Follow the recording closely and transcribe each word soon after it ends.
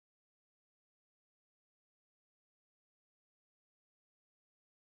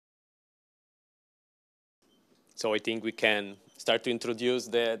So I think we can start to introduce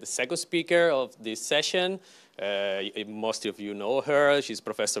the second speaker of this session. Most of you know her. She's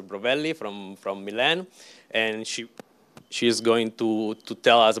Professor Brovelli from Milan, and she is going to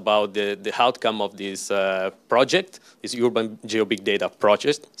tell us about the outcome of this project, this Urban Geo Big Data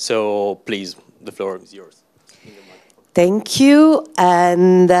project. So please, the floor is yours. Thank you,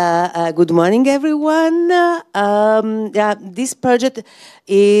 and good morning, everyone. This project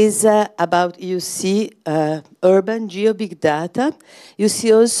is about, you see, Urban Geo Big Data. You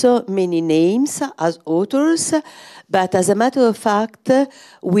see also many names as authors, but as a matter of fact,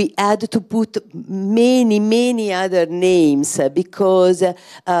 we had to put many other names because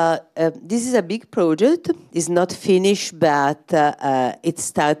this is a big project. It's not finished, but it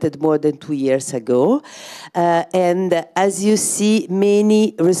started more than 2 years ago. And as you see,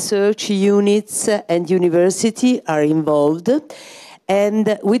 many research units and university are involved.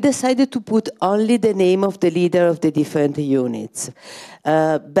 And we decided to put only the name of the leader of the different units.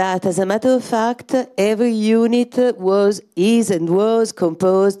 But as a matter of fact, every unit is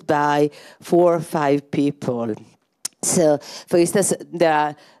composed by 4 or 5 people. So, for instance, there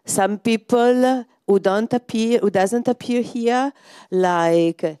are some people who doesn't appear here,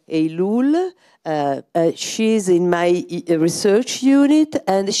 like Eylul. She's in my research unit,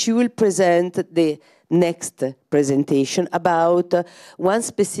 and she will present the next presentation about one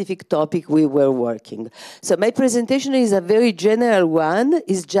specific topic we were working. So my presentation is a very general one.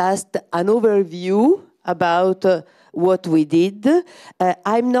 It's just an overview about what we did.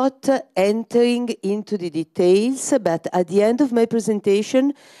 I'm not entering into the details, but at the end of my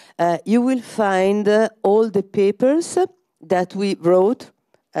presentation, you will find all the papers that we wrote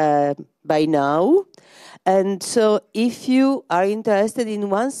by now. And so if you are interested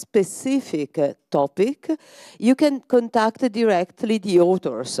in one specific topic, you can contact directly the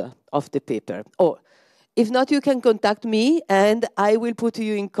authors of the paper. Or if not, you can contact me and I will put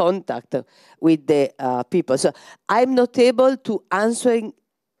you in contact with the people. So I'm not able to answer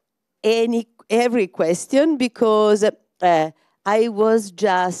every question because I was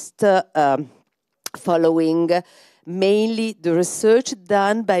just following mainly the research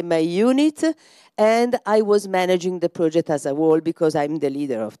done by my unit, and I was managing the project as a whole because I'm the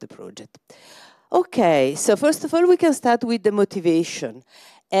leader of the project. Okay, so first of all, we can start with the motivation.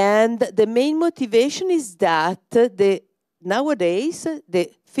 And the main motivation is that nowadays, the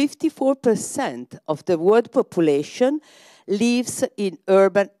 54% of the world population lives in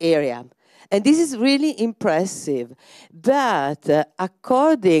urban area. And this is really impressive. But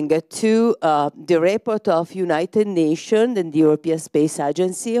according to the report of United Nations and the European Space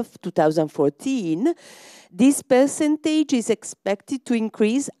Agency of 2014, this percentage is expected to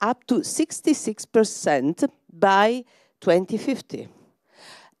increase up to 66% by 2050.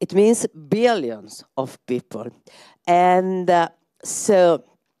 It means billions of people. And so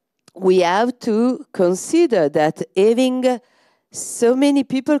we have to consider that having so many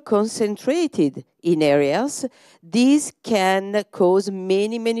people concentrated in areas, this can cause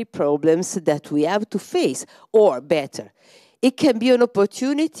many problems that we have to face, or better, it can be an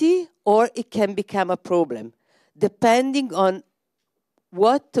opportunity or it can become a problem, depending on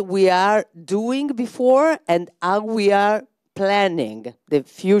what we are doing before and how we are planning the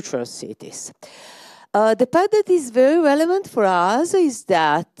future cities. The part that is very relevant for us is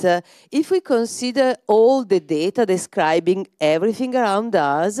that if we consider all the data describing everything around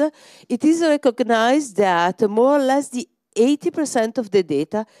us, it is recognized that more or less the 80% of the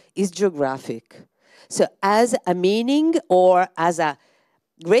data is geographic. So as a meaning or as a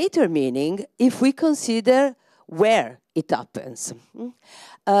greater meaning, if we consider where it happens.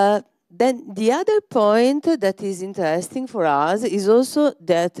 Then the other point that is interesting for us is also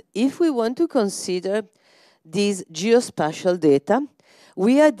that if we want to consider this geospatial data,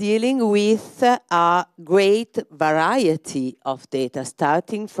 we are dealing with a great variety of data,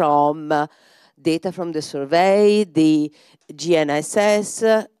 starting from data from the survey, the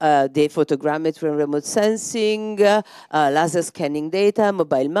GNSS, the photogrammetry and remote sensing, laser scanning data,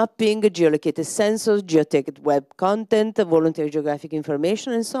 mobile mapping, geolocated sensors, geotagged web content, voluntary geographic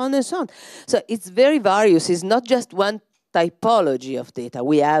information, and so on and so on. So it's very various. It's not just one typology of data.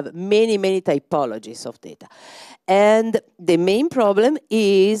 We have many typologies of data. And the main problem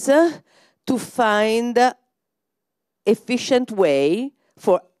is to find efficient way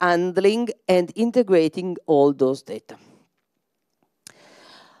for handling and integrating all those data.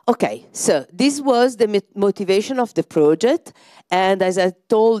 Okay, so this was the motivation of the project, and as I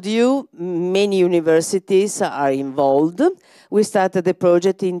told you, many universities are involved. We started the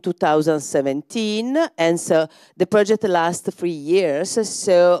project in 2017, and so the project lasts 3 years.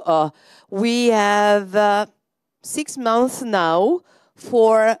 So we have 6 months now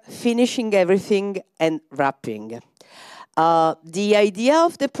for finishing everything and wrapping. The idea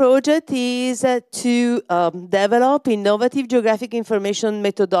of the project is to develop innovative geographic information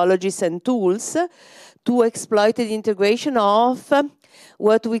methodologies and tools to exploit the integration of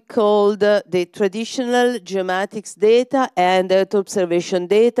what we call the traditional geomatics data and Earth observation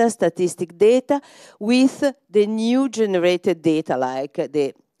data, statistic data, with the new generated data, like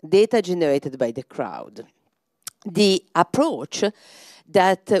the data generated by the crowd. The approach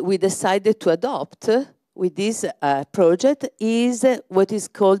that we decided to adopt with this project is what is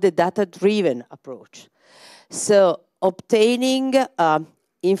called the data-driven approach. So obtaining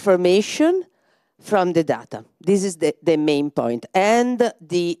information from the data. This is the main point. And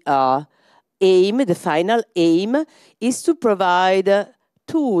the aim, the final aim, is to provide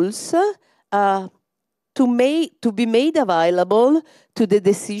tools to be made available to the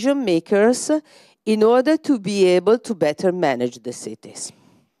decision makers in order to be able to better manage the cities.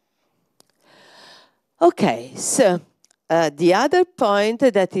 Okay, so the other point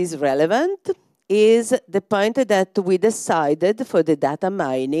that is relevant is the point that we decided for the data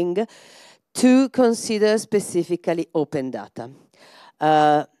mining to consider specifically open data.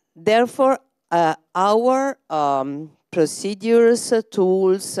 Therefore, our procedures,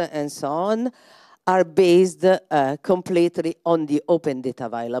 tools, and so on are based completely on the open data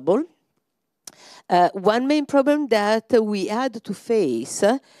available. One main problem that we had to face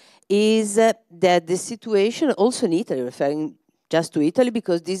is that the situation also in Italy, referring just to Italy,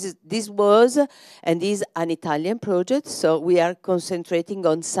 because this was and is an Italian project, so we are concentrating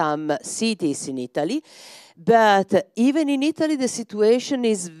on some cities in Italy. But even in Italy, the situation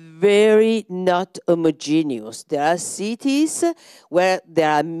is very not homogeneous. There are cities where there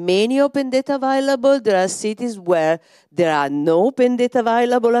are many open data available. There are cities where there are no open data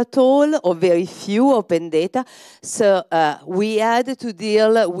available at all, or very few open data. So we had to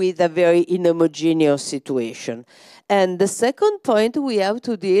deal with a very inhomogeneous situation. And the second point we have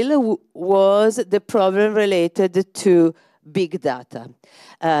to deal was the problem related to big data.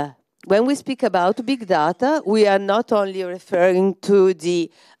 When we speak about big data, we are not only referring to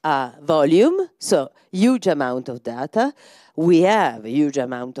the volume, so huge amount of data. We have a huge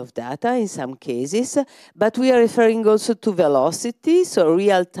amount of data in some cases, but we are referring also to velocity, so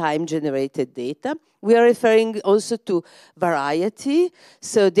real-time generated data. We are referring also to variety,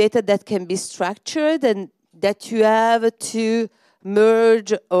 so data that can be structured and that you have to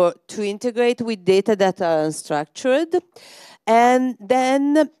merge or to integrate with data that are unstructured. And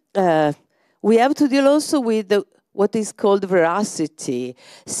then we have to deal also with what is called veracity.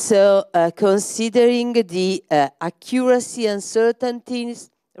 So considering the accuracy and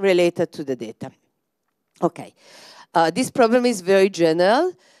certainties related to the data. Okay, this problem is very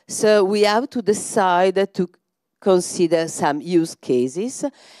general. So we have to decide to consider some use cases.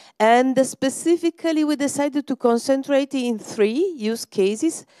 And specifically, we decided to concentrate in 3 use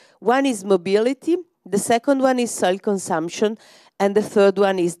cases. One is mobility, the second one is soil consumption, and the third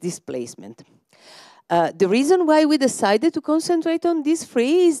one is displacement. The reason why we decided to concentrate on these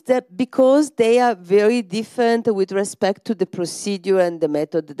 3 is that because they are very different with respect to the procedure and the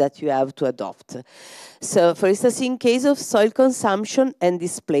method that you have to adopt. So, for instance, in case of soil consumption and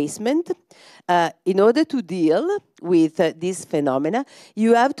displacement, in order to deal with this phenomena,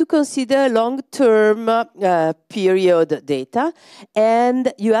 you have to consider long-term period data,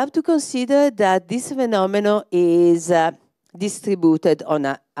 and you have to consider that this phenomenon is distributed on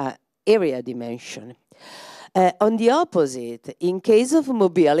an area dimension. On the opposite, in case of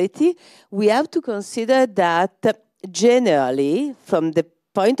mobility, we have to consider that generally, from the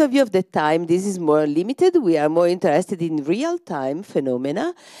point of view of the time, this is more limited. We are more interested in real-time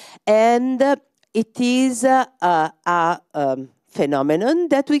phenomena, and it is a phenomenon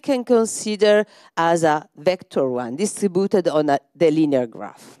that we can consider as a vector one, distributed on the linear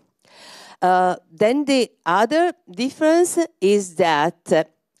graph. Then the other difference is that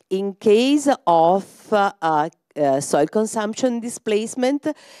in case of soil consumption displacement,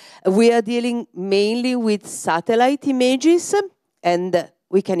 we are dealing mainly with satellite images, and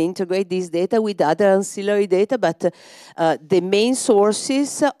we can integrate this data with other ancillary data, but the main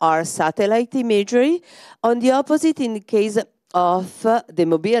sources are satellite imagery. On the opposite, in the case of the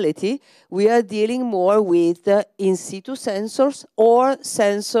mobility, we are dealing more with in situ sensors or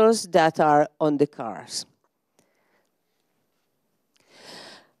sensors that are on the cars.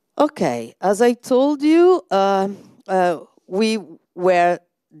 Okay, as I told you, we are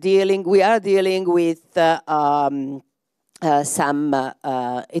dealing with some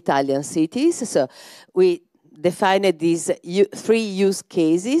Italian cities. So we defined these 3 use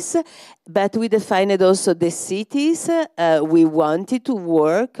cases, but we defined also the cities we wanted to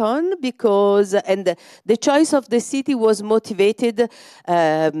work on because, and the choice of the city was motivated,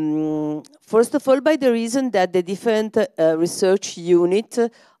 first of all, by the reason that the different research units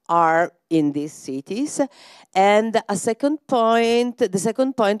are in these cities. And the second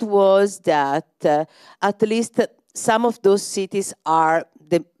point was that at least some of those cities are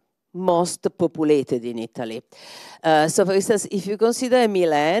the most populated in Italy. So for instance, if you consider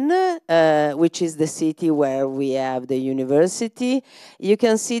Milan, which is the city where we have the university, you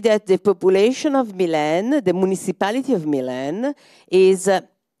can see that the population of Milan, the municipality of Milan, is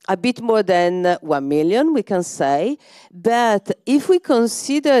a bit more than 1 million, we can say. But if we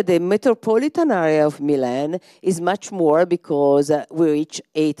consider the metropolitan area of Milan, is much more because we reach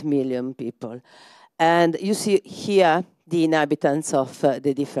 8 million people. And you see here the inhabitants of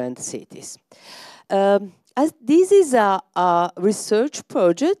the different cities. As this is a research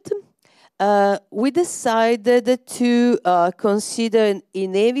project, we decided to consider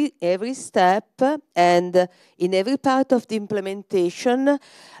in every step and in every part of the implementation,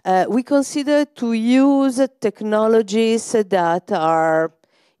 we consider to use technologies that are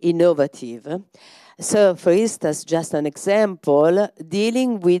innovative. So, for instance, just an example,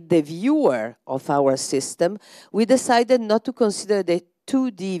 dealing with the viewer of our system, we decided not to consider the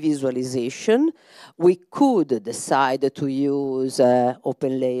 2D visualization. We could decide to use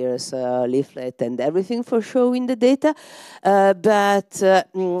open layers, leaflet, and everything for showing the data. But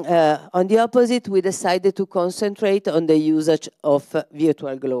on the opposite, we decided to concentrate on the usage of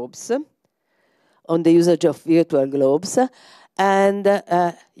virtual globes. And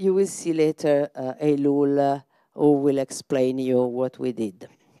you will see later Eylul who will explain you what we did.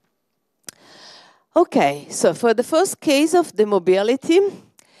 Okay, so for the first case of the mobility,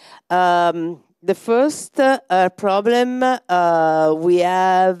 the first problem we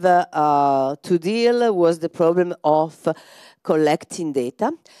have to deal was the problem of collecting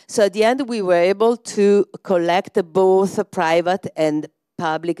data. So at the end, we were able to collect both private and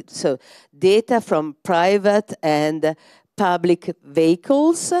public, so data from private and public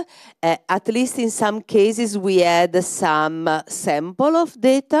vehicles. At least in some cases, we had some sample of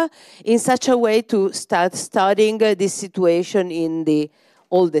data in such a way to start studying this situation in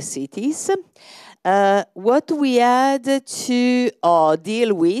all the cities. What we had to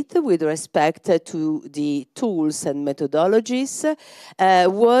deal with respect to the tools and methodologies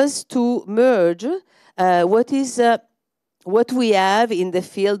was to merge what we have in the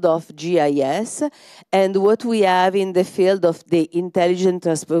field of GIS and what we have in the field of the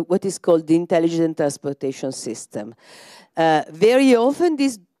what is called the intelligent transportation system. Very often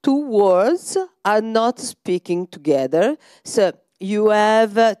these two words are not speaking together. So you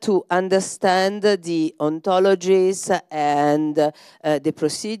have to understand the ontologies and the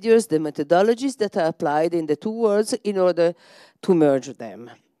procedures, the methodologies that are applied in the two words in order to merge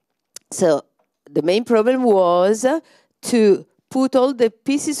them. So the main problem was to put all the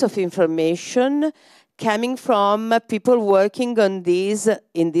pieces of information coming from people working on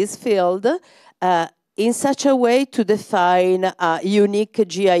in this field in such a way to define a unique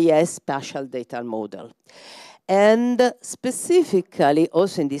GIS spatial data model. And specifically,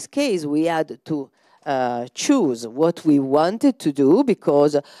 also in this case, we had to choose what we wanted to do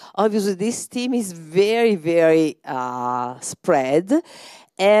because obviously this team is very, very spread.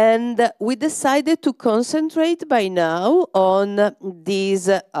 And we decided to concentrate by now on these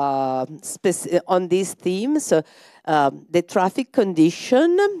themes, the traffic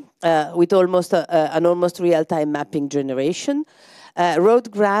condition with an almost real-time mapping generation, road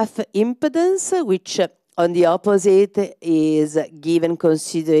graph impedance, which on the opposite is given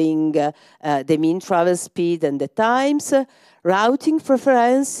considering the mean travel speed and the times, routing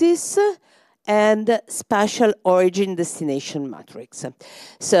preferences, and spatial origin destination matrix.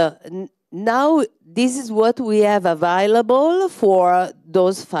 So now this is what we have available for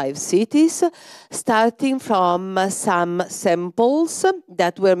those 5 cities, starting from some samples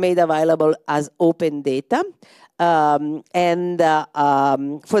that were made available as open data and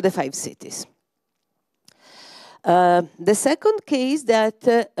for the 5 cities. The second case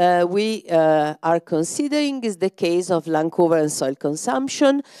that we are considering is the case of land cover and soil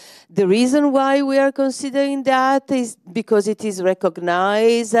consumption. The reason why we are considering that is because it is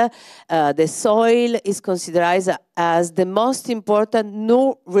recognized the soil is considered as the most important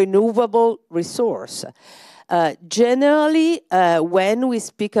renewable resource. Generally, when we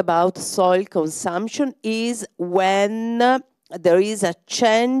speak about soil consumption is when there is a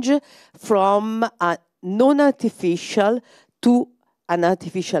change from a non-artificial to an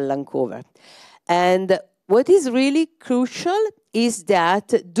artificial land cover. And what is really crucial is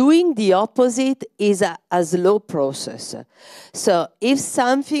that doing the opposite is a slow process. So if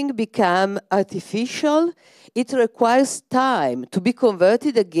something becomes artificial, it requires time to be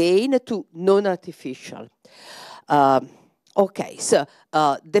converted again to non-artificial. Okay, so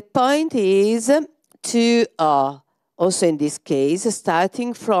the point is to, also in this case,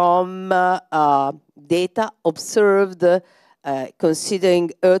 starting from data observed,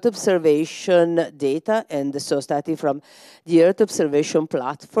 considering Earth observation data, and so starting from the Earth observation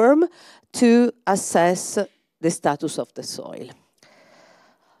platform to assess the status of the soil.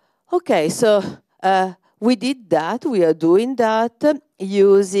 Okay, so we did that, we are doing that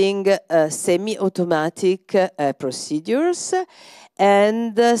using semi-automatic procedures,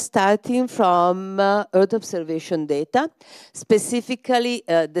 and starting from Earth observation data, specifically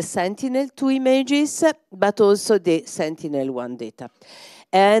the Sentinel-2 images, but also the Sentinel-1 data.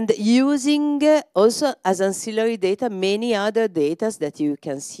 And using also as ancillary data, many other data that you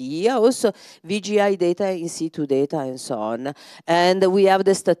can see here, also VGI data, in situ data, and so on. And we have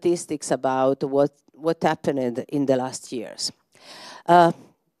the statistics about what happened in the last years.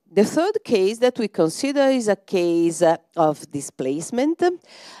 The third case that we consider is a case of displacement.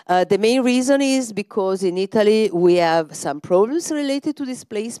 The main reason is because in Italy we have some problems related to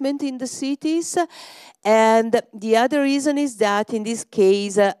displacement in the cities. And the other reason is that in this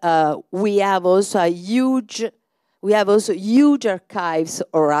case we have also huge archives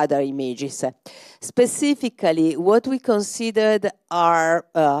or other images. Specifically, what we considered are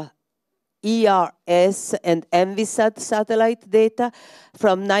ERS and Envisat satellite data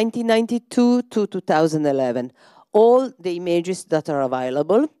from 1992 to 2011. All the images that are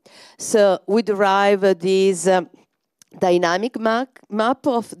available. So we derive this dynamic map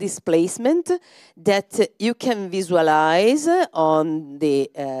of displacement that you can visualize on the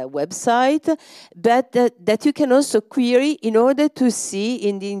website, but that you can also query in order to see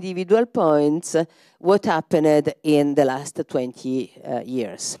in the individual points what happened in the last 20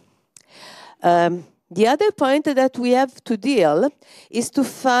 years. The other point that we have to deal is to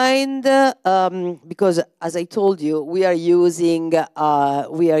find, because as I told you, we are using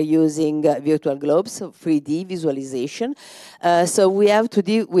virtual globes, 3D visualization. So we have to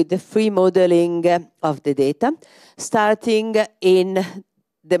deal with the free modeling of the data, starting in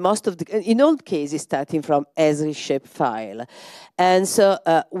all cases, starting from Esri shapefile. And so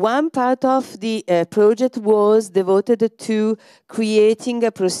one part of the project was devoted to creating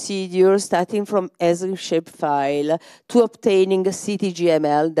a procedure starting from Esri shapefile to obtaining a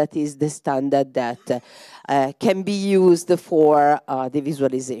CityGML, that is the standard that can be used for the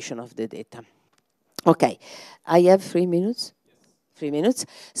visualization of the data. Okay, I have 3 minutes. 3 minutes.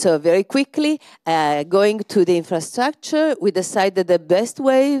 So very quickly, going to the infrastructure, we decided the best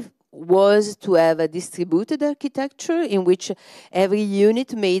way was to have a distributed architecture in which every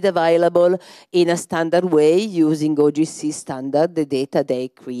unit made available in a standard way using OGC standard, the data they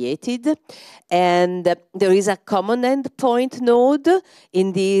created. And there is a common endpoint node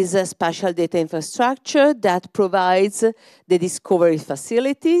in this spatial data infrastructure that provides the discovery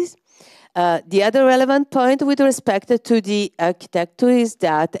facilities. The other relevant point with respect to the architecture is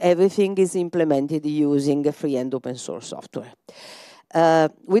that everything is implemented using free and open source software.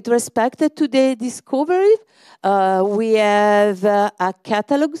 With respect to the discovery, we have a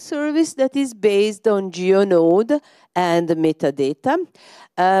catalog service that is based on GeoNode and metadata.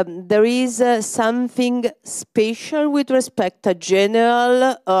 There is something special with respect to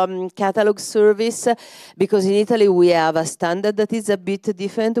general catalog service, because in Italy we have a standard that is a bit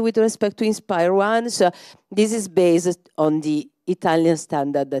different with respect to Inspire One. So this is based on the Italian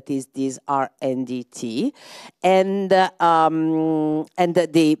standard, that is this RNDT, and the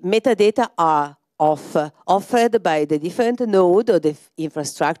metadata are offered by the different node or the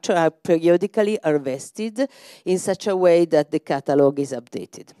infrastructure are periodically harvested in such a way that the catalog is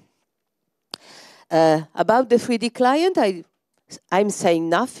updated. About the 3D client, I'm saying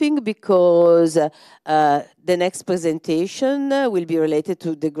nothing because the next presentation will be related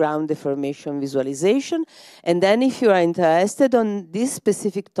to the ground deformation visualization. And then if you are interested on this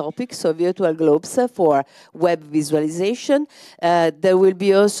specific topic, so virtual globes for web visualization, there will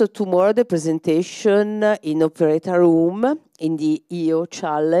be also tomorrow the presentation in operator room in the EO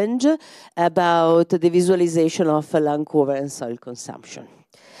challenge about the visualization of land cover and soil consumption.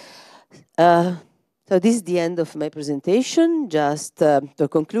 So this is the end of my presentation. Just for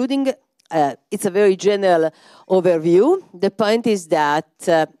concluding, it's a very general overview. The point is that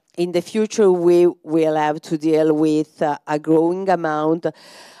in the future we will have to deal with a growing amount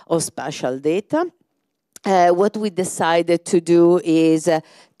of spatial data. what we decided to do is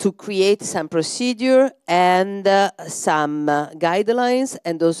to create some procedure and some guidelines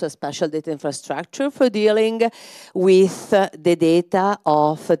and also a spatial data infrastructure for dealing with the data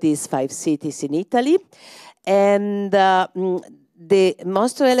of these 5 cities in Italy. And the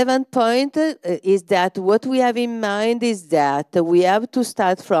most relevant point is that what we have in mind is that we have to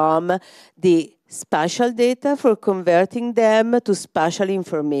start from the spatial data for converting them to spatial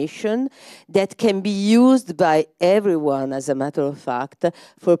information that can be used by everyone, as a matter of fact,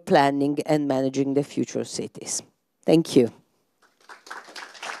 for planning and managing the future cities. Thank you.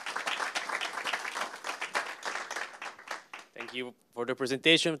 Thank you for the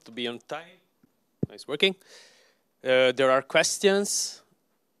presentation, to be on time. Nice working. There are questions.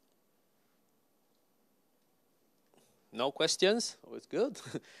 No questions? Oh, it's good.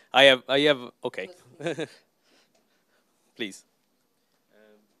 I have, okay. Please.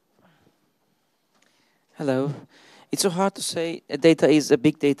 Hello. It's so hard to say data is a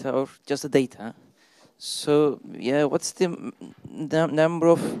big data or just a data. So, yeah, what's the number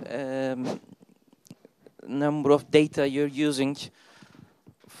of data you're using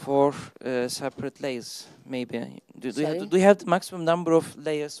for separate layers, maybe? Do you have the maximum number of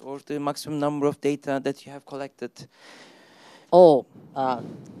layers or the maximum number of data that you have collected? Oh,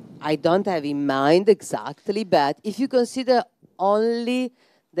 I don't have in mind exactly, but if you consider only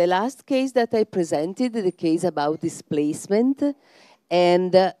the last case that I presented, the case about displacement,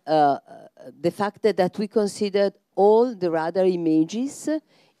 and the fact that we considered all the radar images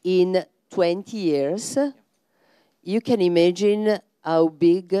in 20 years, you can imagine how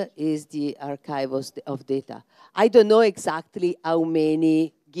big is the archive of data. I don't know exactly how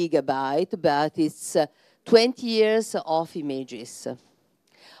many gigabytes, but it's 20 years of images.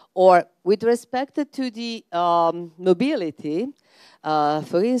 Or with respect to the mobility,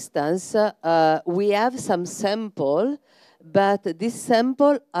 for instance, we have some sample, but these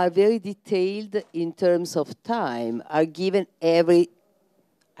samples are very detailed in terms of time, are given every,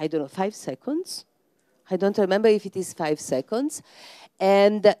 I don't know, 5 seconds? I don't remember if it is 5 seconds.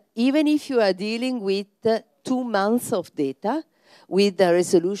 And even if you are dealing with 2 months of data, with a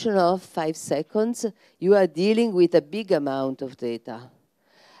resolution of 5 seconds, you are dealing with a big amount of data.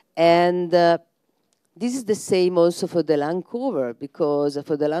 And this is the same also for the land cover, because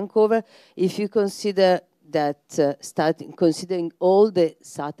for the land cover, if you consider that considering all the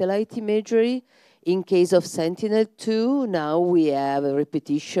satellite imagery, in case of Sentinel-2, now we have a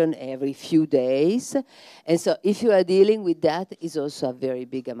repetition every few days. And so if you are dealing with that, it's also a very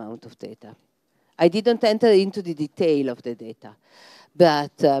big amount of data. I didn't enter into the detail of the data,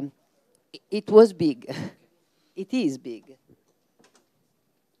 but it was big. It is big.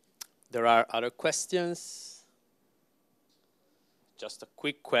 There are other questions? Just a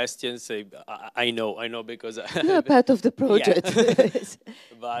quick question. Say, I know because you are part of the project. Yeah.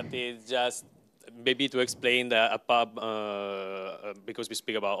 But it's just maybe to explain because we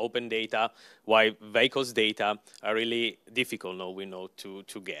speak about open data, why vehicles data are really difficult now we know to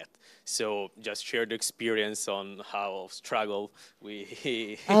get. So just share the experience on how struggle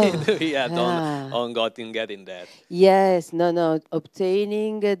we had on getting that. Yes, no.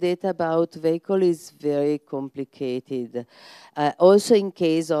 Obtaining data about vehicle is very complicated. Also in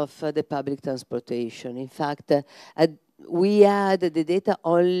case of the public transportation. In fact, we had the data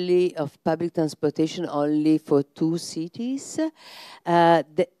only of public transportation only for 2 cities.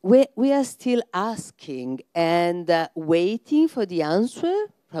 We are still asking and waiting for the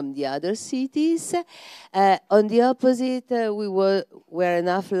answer from the other cities. On the opposite, we were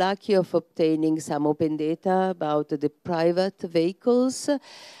enough lucky of obtaining some open data about the private vehicles.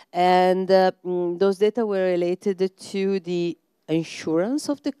 And those data were related to the insurance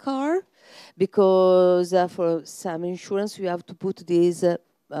of the car, because for some insurance you have to put this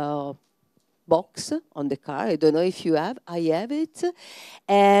box on the car. I don't know if you have. I have it.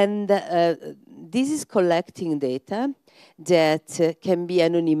 And this is collecting data that can be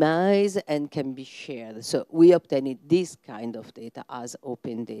anonymized and can be shared. So we obtained this kind of data as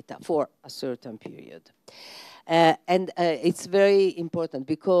open data for a certain period. And it's very important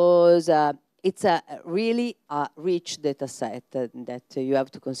because it's a really rich data set that you have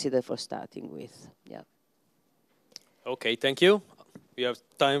to consider for starting with. Yeah. Okay, thank you. We have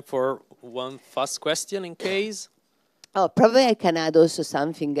time for one fast question in case. Oh, probably I can add also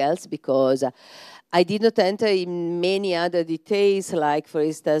something else, because I did not enter in many other details, like, for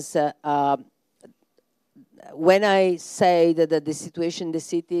instance, when I say that the situation in the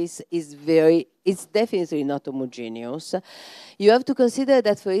cities is it's definitely not homogeneous. You have to consider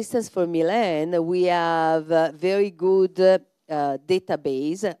that, for instance, for Milan, we have very good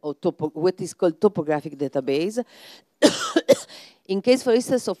database, or what is called topographic database. In case, for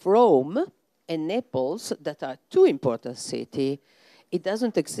instance, of Rome and Naples, that are two important cities, it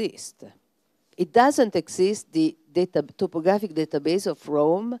doesn't exist. It doesn't exist, the topographic database of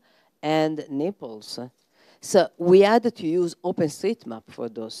Rome and Naples. So we had to use OpenStreetMap for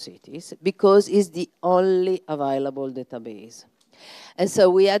those cities because it's the only available database. And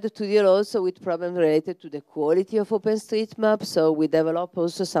so we had to deal also with problems related to the quality of OpenStreetMap. So we developed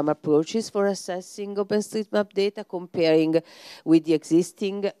also some approaches for assessing OpenStreetMap data, comparing with the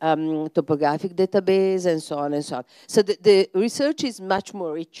existing topographic database and so on and so on. So the research is much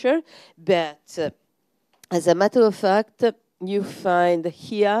more richer, but as a matter of fact, you find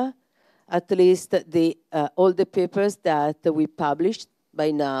here at least all the papers that we published by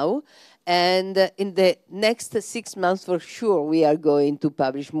now. And in the next 6 months, for sure, we are going to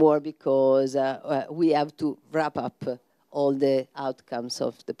publish more because we have to wrap up all the outcomes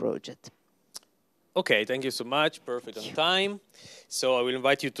of the project. Okay, thank you so much. Perfect on time. So I will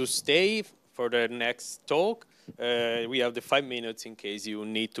invite you to stay for the next talk. We have the 5 minutes in case you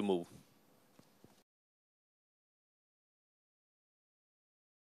need to move.